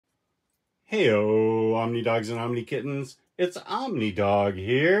Heyo, OmniDogs and OmniKittens. It's OmniDog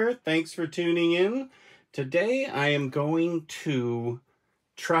here. Thanks for tuning in. Today I am going to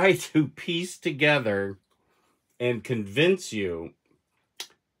try to piece together and convince you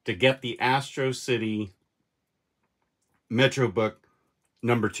to get the Astro City MetroBook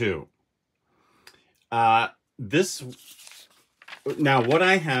number 2. Now what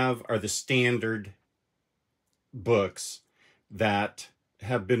I have are the standard books that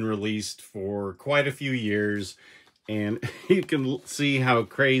have been released for quite a few years, and you can see how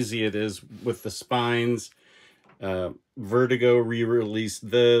crazy it is with the spines. Vertigo re-released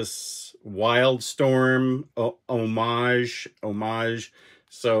this, Wildstorm, homage.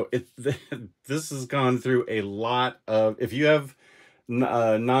 So this has gone through a lot of, if you have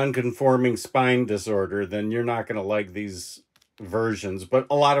non-conforming spine disorder, then you're not going to like these versions, but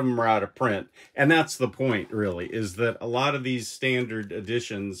a lot of them are out of print, and that's the point, really, is that a lot of these standard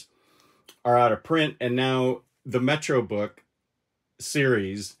editions are out of print, and now the MetroBook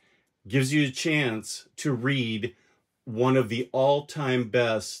series gives you a chance to read one of the all-time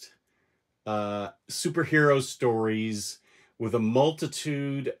best superhero stories with a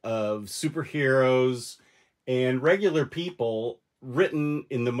multitude of superheroes and regular people, written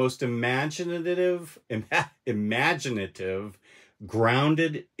in the most imaginative,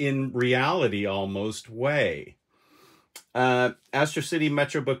 grounded in reality almost way. Astro City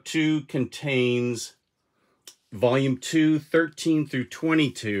MetroBook 2 contains Volume 2, 13 through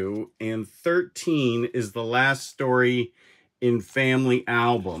 22, and 13 is the last story in Family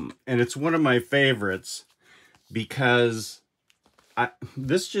Album. And it's one of my favorites because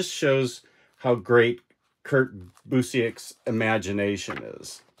this just shows how great Kurt Busiek's imagination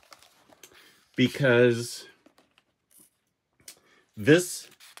is. Because this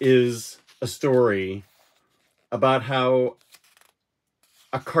is a story about how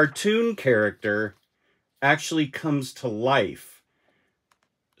a cartoon character actually comes to life,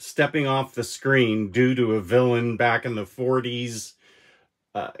 stepping off the screen due to a villain back in the 40s,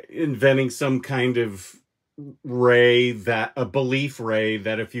 inventing some kind of a belief ray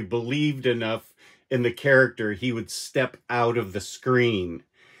that if you believed enough in the character, he would step out of the screen.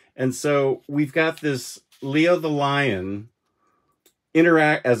 And so we've got this Leo the Lion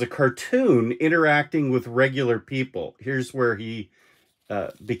as a cartoon interacting with regular people. Here's where he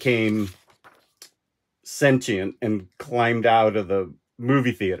became sentient and climbed out of the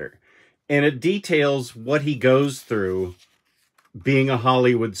movie theater. And it details what he goes through being a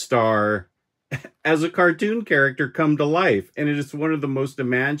Hollywood star as a cartoon character come to life. And it is one of the most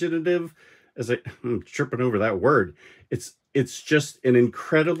imaginative, I'm tripping over that word. It's just an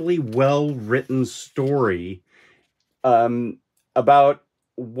incredibly well-written story about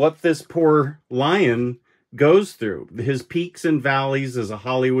what this poor lion goes through. His peaks and valleys as a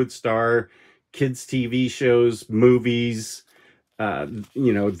Hollywood star, kids' TV shows, movies, then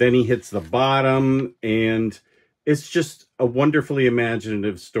he hits the bottom, and it's just a wonderfully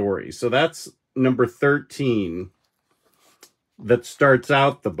imaginative story. So that's number 13 that starts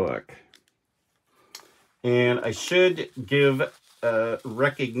out the book. And I should give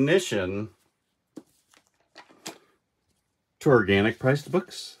recognition to Organic Priced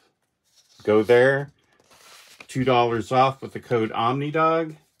Books. Go there, $2 off with the code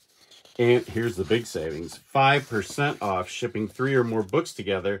OmniDog. And here's the big savings, 5% off shipping 3 or more books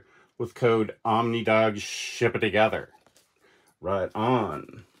together with code OmniDog. Ship it together. Right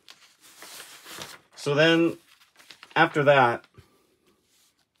on. So then, after that,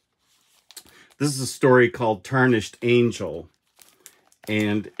 this is a story called Tarnished Angel,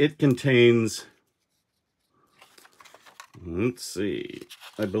 and it contains, let's see,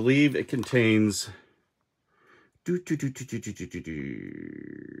 I believe it contains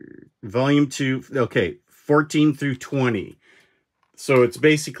Volume 2, okay, 14 through 20. So it's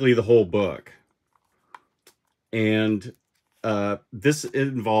basically the whole book. And this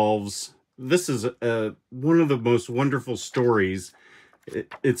is one of the most wonderful stories.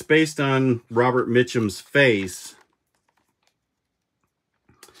 It's based on Robert Mitchum's Face.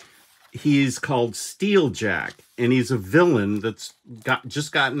 He's called Steeljack, and he's a villain that's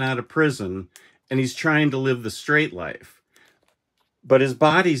just gotten out of prison, and he's trying to live the straight life. But his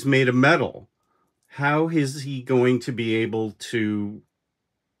body's made of metal. How is he going to be able to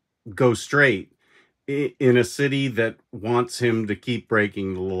go straight in a city that wants him to keep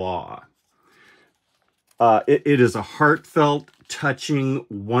breaking the law? It is a heartfelt, touching,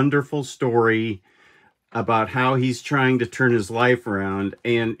 wonderful story about how he's trying to turn his life around.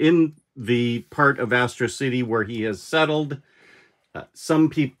 And in the part of Astro City where he has settled,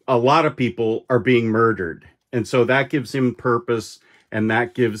 a lot of people are being murdered. And so that gives him purpose, and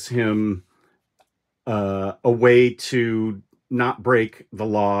that gives him a way to not break the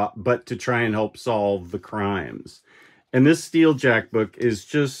law, but to try and help solve the crimes. And this Steeljack book is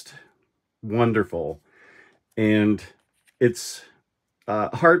just wonderful. And it's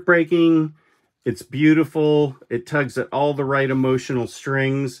heartbreaking. It's beautiful. It tugs at all the right emotional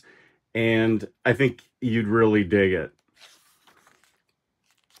strings. And I think you'd really dig it.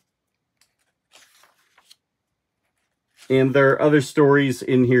 And there are other stories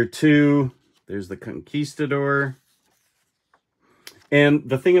in here too. There's the Conquistador. And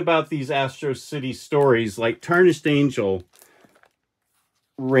the thing about these Astro City stories, like Tarnished Angel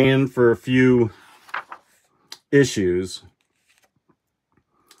ran for a few issues.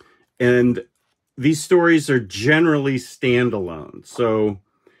 And these stories are generally standalone. So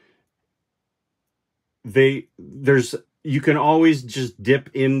you can always just dip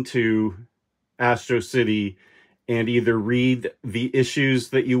into Astro City and either read the issues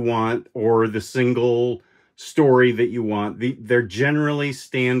that you want or the single story that you want. They're generally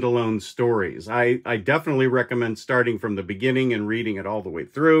standalone stories. I definitely recommend starting from the beginning and reading it all the way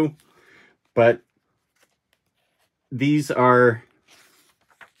through. But these are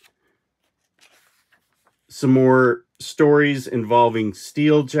some more stories involving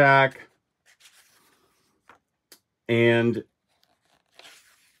Steeljack. And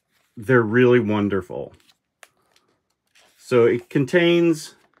they're really wonderful. So it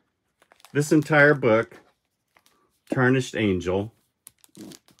contains this entire book, Tarnished Angel.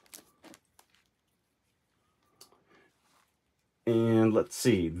 And let's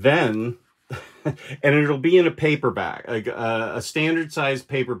see, then, and it'll be in a paperback, like a standard size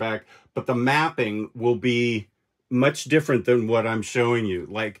paperback, but the mapping will be much different than what I'm showing you.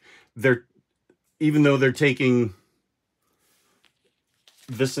 Like even though they're taking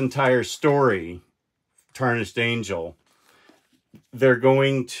this entire story, Tarnished Angel, they're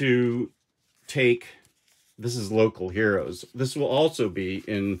going to take, this is Local Heroes. This will also be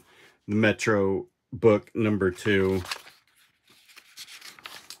in the MetroBook #2.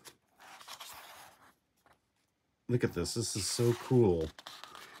 Look at this. This is so cool.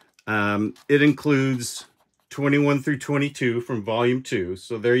 It includes 21 through 22 from Volume 2.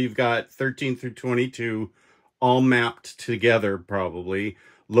 So there you've got 13 through 22 all mapped together, probably.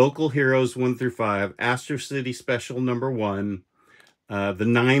 Local Heroes 1 through 5. Astro City Special #1. The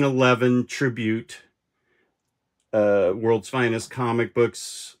 9/11 Tribute. World's Finest Comic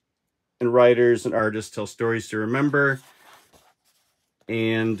Books and Writers and Artists Tell Stories to Remember.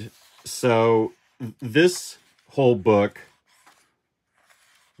 And so this whole book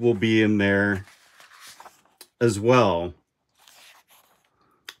will be in there as well.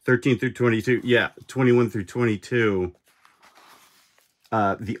 13 through 22. Yeah, 21 through 22.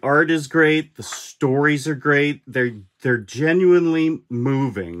 The art is great. The stories are great. They're genuinely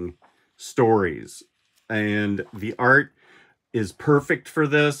moving stories. And the art is perfect for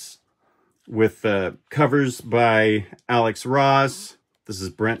this, with covers by Alex Ross. This is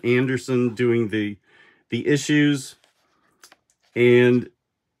Brent Anderson doing the issues. And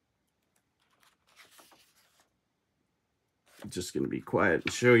I'm just going to be quiet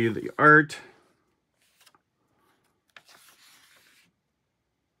and show you the art.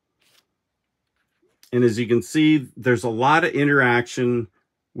 And as you can see, there's a lot of interaction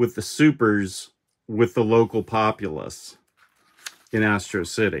with the supers with the local populace in Astro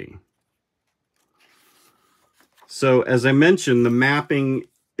City. So as I mentioned, the mapping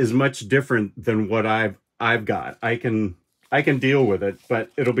is much different than what I've got. I can deal with it, but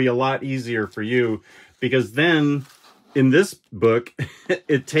it'll be a lot easier for you, because then in this book,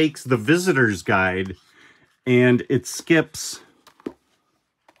 it takes the visitor's guide and it skips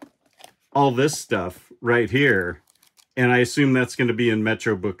all this stuff right here. And I assume that's going to be in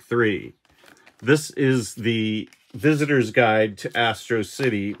MetroBook 3. This is the visitor's guide to Astro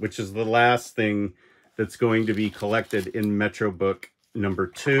City, which is the last thing that's going to be collected in MetroBook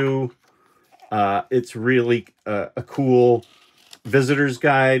 #2. It's really a cool visitor's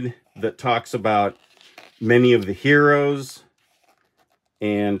guide that talks about many of the heroes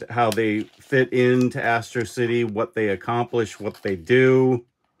and how they fit into Astro City, what they accomplish, what they do.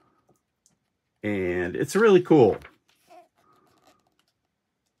 And it's really cool.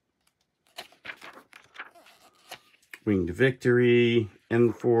 Winged Victory,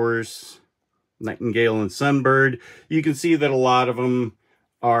 Enforce, Nightingale and Sunbird. You can see that a lot of them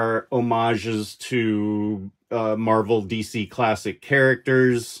are homages to Marvel DC classic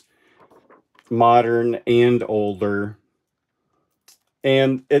characters, modern and older.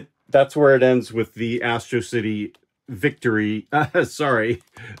 And that's where it ends with the Astro City Victory. Sorry,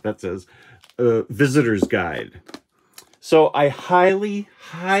 that says Visitor's Guide. So I highly,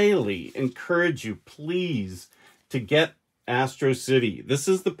 highly encourage you, please, to get Astro City. This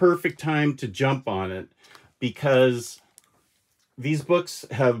is the perfect time to jump on it because these books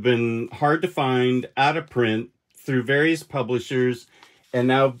have been hard to find, out of print, through various publishers, and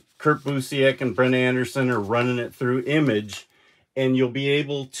now Kurt Busiek and Brent Anderson are running it through Image, and you'll be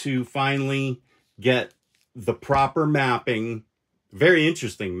able to finally get the proper mapping, very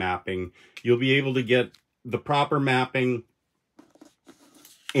interesting mapping. You'll be able to get the proper mapping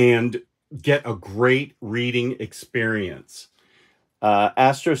and get a great reading experience.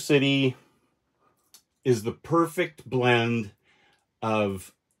 Astro City is the perfect blend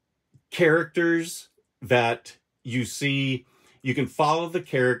of characters that you see. You can follow the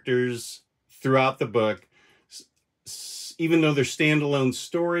characters throughout the book. Even though they're standalone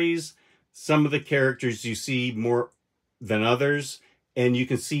stories, some of the characters you see more than others, and you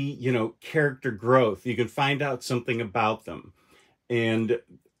can see, you know, character growth. You can find out something about them. And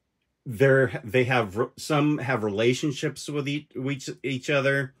some have relationships with each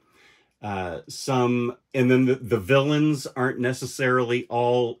other. And then the villains aren't necessarily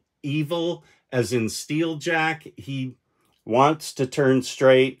all evil, as in Steeljack. He wants to turn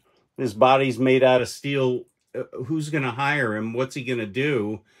straight. His body's made out of steel. Who's going to hire him? What's he going to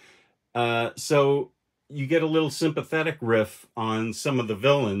do? So you get a little sympathetic riff on some of the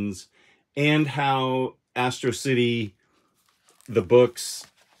villains and how Astro City, the books,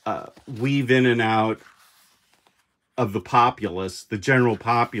 weave in and out of the populace, the general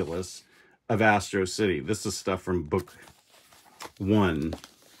populace of Astro City. This is stuff from book 1.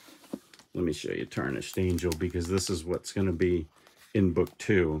 Let me show you Tarnished Angel, because this is what's going to be in book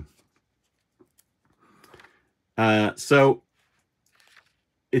 2. So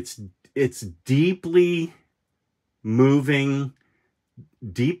it's deeply moving,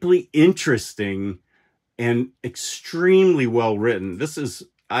 deeply interesting, and extremely well written. This is,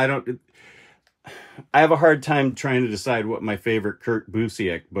 I have a hard time trying to decide what my favorite Kurt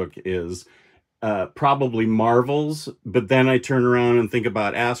Busiek book is. Probably Marvel's, but then I turn around and think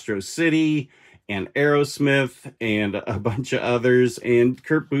about Astro City and Aerosmith and a bunch of others, and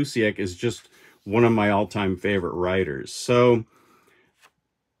Kurt Busiek is just one of my all-time favorite writers. So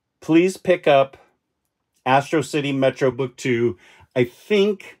please pick up Astro City MetroBook 2. I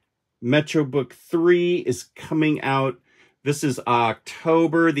think MetroBook 3 is coming out. This is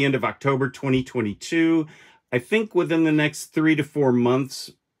October, the end of October 2022. I think within the next 3 to 4 months,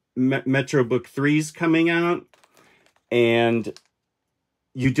 MetroBook 3 is coming out. And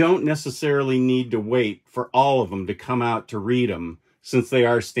you don't necessarily need to wait for all of them to come out to read them, since they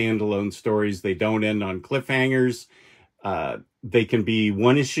are standalone stories. They don't end on cliffhangers. They can be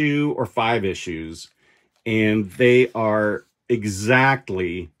 1 issue or 5 issues. And they are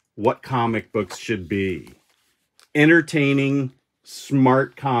exactly what comic books should be. Entertaining,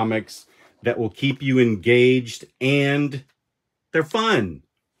 smart comics that will keep you engaged, and they're fun,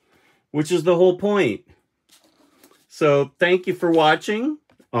 which is the whole point. So thank you for watching.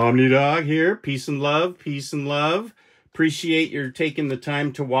 OmniDog here. Peace and love. Peace and love. Appreciate your taking the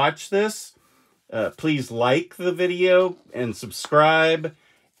time to watch this. Please like the video and subscribe,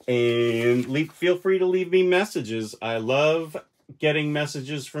 and feel free to leave me messages. I love getting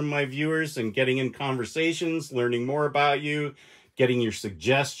messages from my viewers and getting in conversations, learning more about you, getting your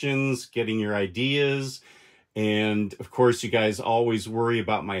suggestions, getting your ideas. And of course, you guys always worry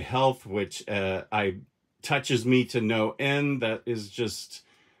about my health, which touches me to no end. That is just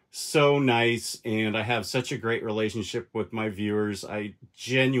so nice. And I have such a great relationship with my viewers. I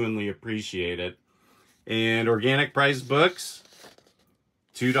genuinely appreciate it. And organic price books,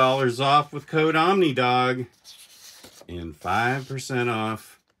 $2 off with code OmniDog, and 5%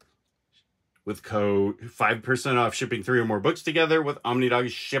 off with code 5% off shipping 3 or more books together with OmniDog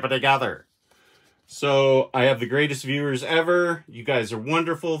Ship It Together. So I have the greatest viewers ever. You guys are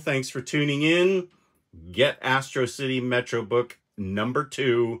wonderful. Thanks for tuning in. Get Astro City MetroBook number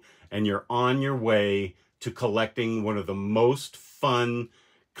 2, and you're on your way to collecting one of the most fun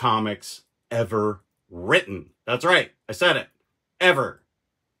comics ever written. That's right. I said it. Ever.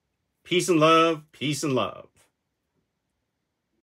 Peace and love. Peace and love.